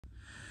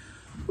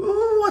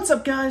What's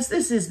up, guys?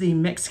 This is the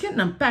Mexican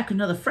and I'm back with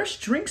another fresh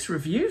drinks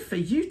review for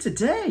you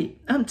today.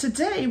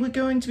 Today we're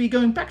going to be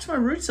going back to my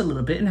roots a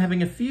little bit and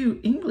having a few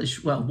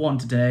English, well, one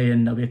today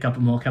and there'll be a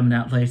couple more coming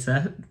out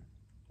later.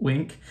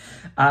 Wink.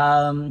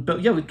 But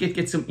yeah, we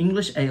get some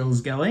English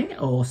ales going,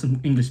 or some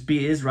English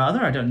beers rather.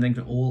 I don't think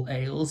they're all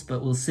ales,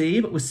 but we'll see.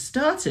 But we're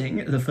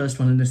starting the first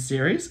one in this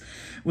series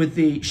with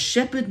the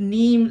Shepherd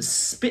Neame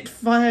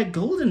Spitfire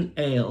Golden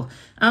Ale.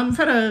 I've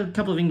had a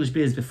couple of English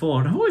beers before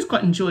and I've always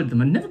quite enjoyed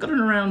them. I've never gotten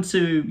around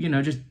to, you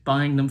know, just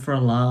buying them for a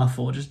laugh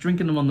or just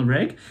drinking them on the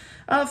reg.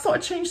 I thought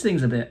I'd change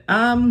things a bit.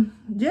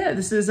 Yeah,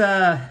 this is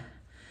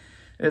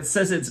it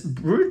says it's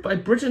brewed by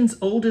Britain's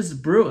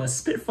oldest brewer.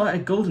 Spitfire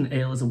Golden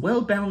Ale is a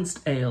well-balanced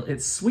ale.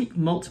 Its sweet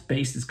malt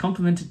base is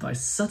complemented by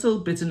subtle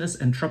bitterness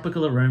and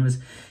tropical aromas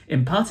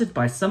imparted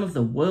by some of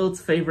the world's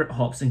favourite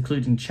hops,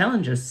 including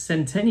Challenger,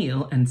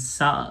 Centennial, and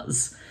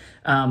SARS.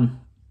 I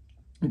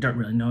don't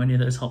really know any of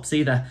those hops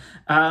either.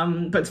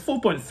 But it's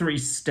 4.3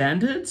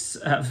 standards,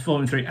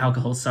 4.3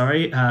 alcohol,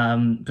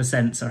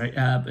 percent,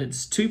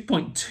 it's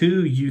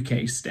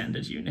 2.2 UK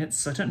standard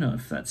units. I don't know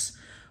if that's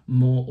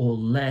more or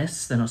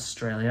less than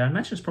Australia. I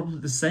imagine it's probably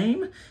the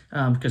same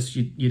because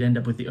you'd end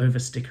up with the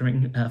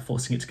over-stickering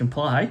forcing it to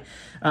comply.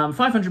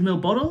 500ml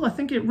bottle, I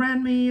think it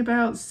ran me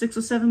about $6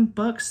 or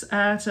 $7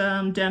 at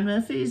Dan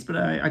Murphy's, but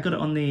I got it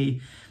on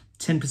the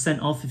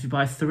 10% off if you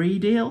buy 3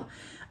 deal.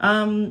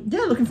 Yeah,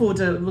 looking forward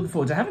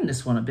to having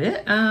this one a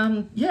bit.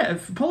 Yeah,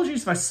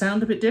 apologies if I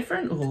sound a bit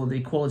different or the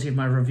quality of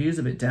my review is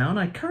a bit down.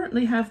 I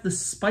currently have the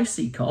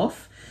spicy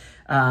cough.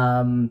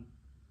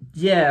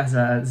 Yeah,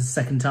 the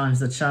second time's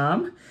the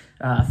charm.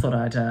 I thought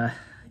I'd,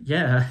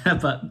 yeah,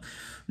 but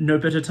no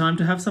better time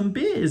to have some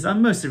beers.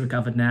 I'm mostly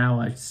recovered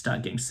now. I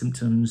started getting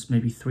symptoms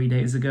maybe 3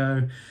 days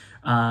ago.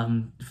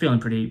 Feeling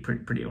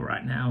pretty all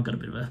right now. Got a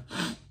bit of a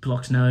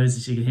blocked nose,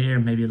 as you can hear,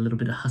 maybe a little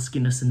bit of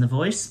huskiness in the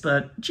voice,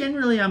 but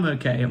generally I'm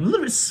okay. I'm a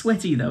little bit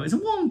sweaty though. It's a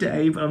warm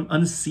day, but I'm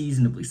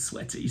unseasonably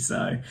sweaty,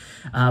 so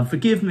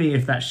forgive me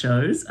if that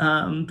shows,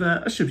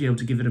 but I should be able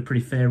to give it a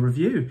pretty fair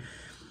review.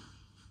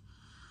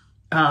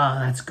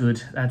 Ah, that's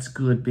good. That's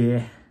good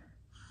beer.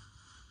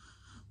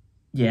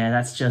 Yeah,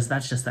 that's just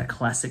that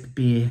classic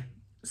beer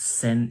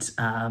scent.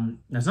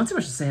 There's not too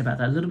much to say about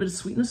that. A little bit of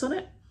sweetness on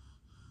it.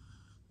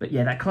 But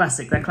yeah, that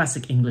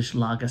classic English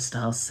lager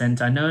style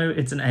scent. I know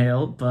it's an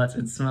ale, but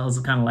it smells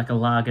kind of like a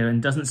lager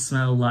and doesn't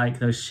smell like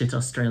those shit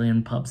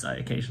Australian pubs I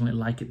occasionally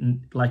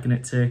liken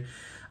it to.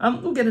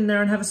 We'll get in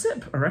there and have a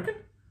sip, I reckon.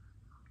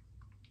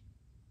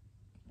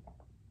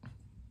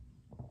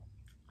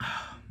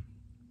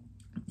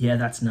 Yeah,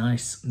 that's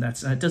nice.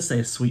 It does say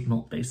a sweet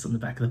malt base on the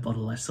back of the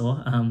bottle I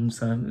saw.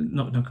 So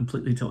not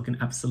completely talking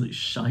absolute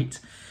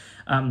shite.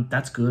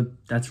 That's good.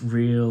 That's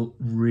real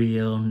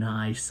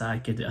nice. I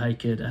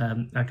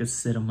could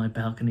sit on my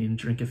balcony and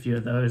drink a few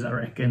of those, I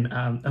reckon.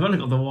 I've only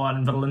got the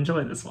one, but I'll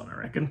enjoy this one, I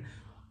reckon.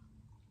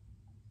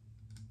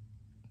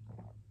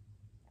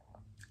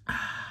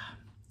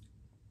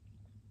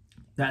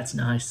 That's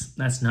nice.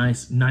 That's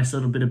nice. Nice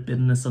little bit of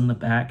bitterness on the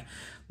back.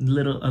 A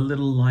little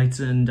light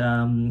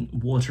and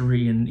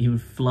watery and even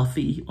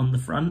fluffy on the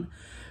front.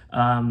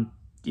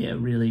 Yeah,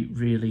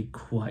 really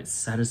quite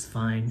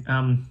satisfying.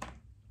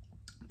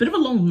 Bit of a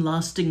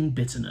long-lasting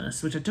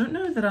bitterness, which I don't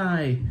know that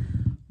I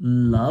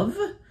love.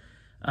 Sorry,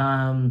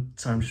 I'm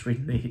just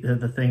reading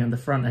the thing on the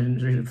front. I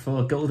didn't read it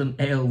before. Golden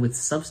ale with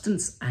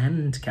substance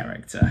and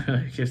character.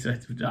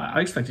 I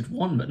expected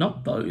one, but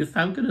not both.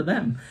 How good are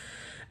them?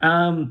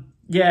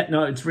 Yeah,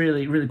 no, it's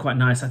really quite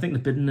nice. I think the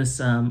bitterness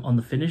on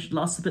the finish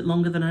lasts a bit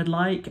longer than I'd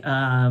like. You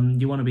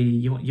kind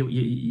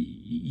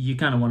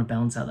of want to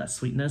balance out that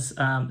sweetness.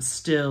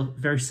 Still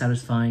very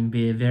satisfying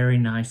beer, very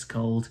nice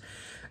cold.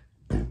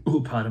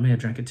 Oh, pardon me, I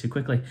drank it too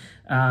quickly.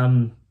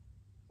 Yeah,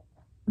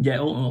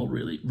 all in all,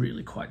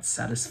 really quite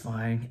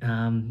satisfying.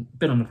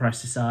 Bit on the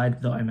pricey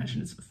side, though I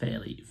imagine it's a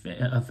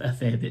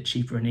fair bit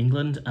cheaper in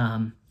England.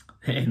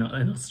 In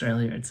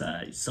Australia, it's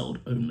sold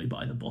only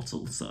by the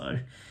bottle, so.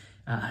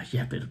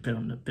 Yeah, bit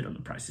on the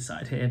pricey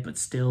side here, but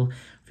still,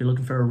 if you're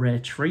looking for a rare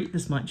treat,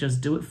 this might just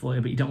do it for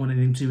you. But you don't want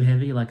anything too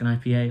heavy, like an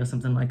IPA or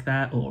something like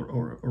that,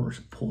 or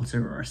a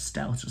porter or a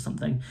stout or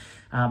something.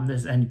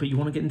 But you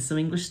want to get into some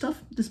English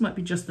stuff, this might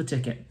be just the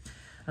ticket.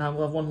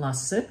 We'll have one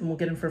last sip and we'll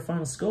get in for a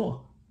final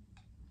score.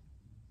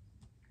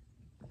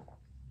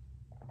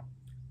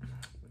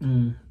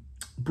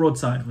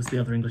 Broadside was the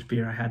other English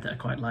beer I had that I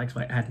quite liked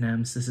by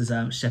Adnams. This is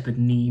Shepherd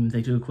Neame.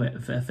 They do quite a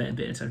fair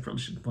bit. I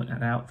probably should point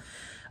that out.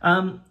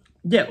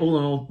 Yeah, all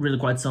in all, really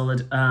quite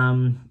solid.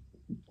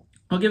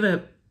 I'll give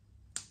it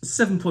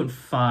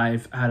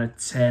 7.5 out of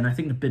 10. I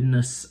think the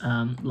bitterness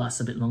lasts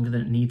a bit longer than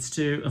it needs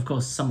to. Of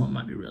course, someone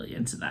might be really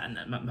into that, and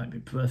that might be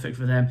perfect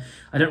for them.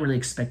 I don't really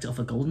expect it off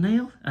a golden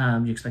ale.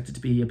 You expect it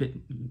to be a bit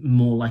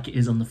more like it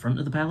is on the front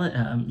of the palate,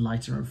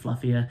 lighter and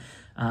fluffier,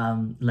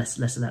 less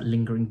of that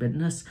lingering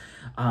bitterness.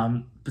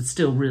 But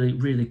still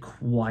really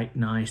quite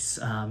nice,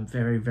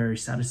 very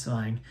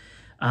satisfying.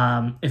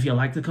 If you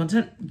like the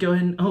content, go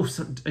in. Oh,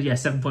 so, yeah,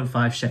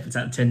 7.5 shepherds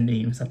out of 10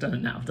 memes. I've done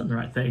it now. I've done the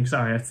right thing.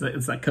 Sorry, it's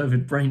that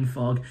COVID brain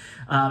fog.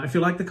 If you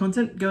like the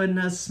content, go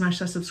and smash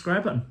that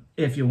subscribe button.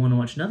 If you want to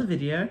watch another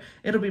video,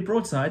 it'll be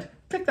broadside.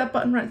 Click that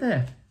button right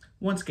there.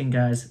 Once again,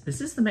 guys, this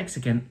is the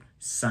Mexican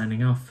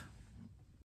signing off.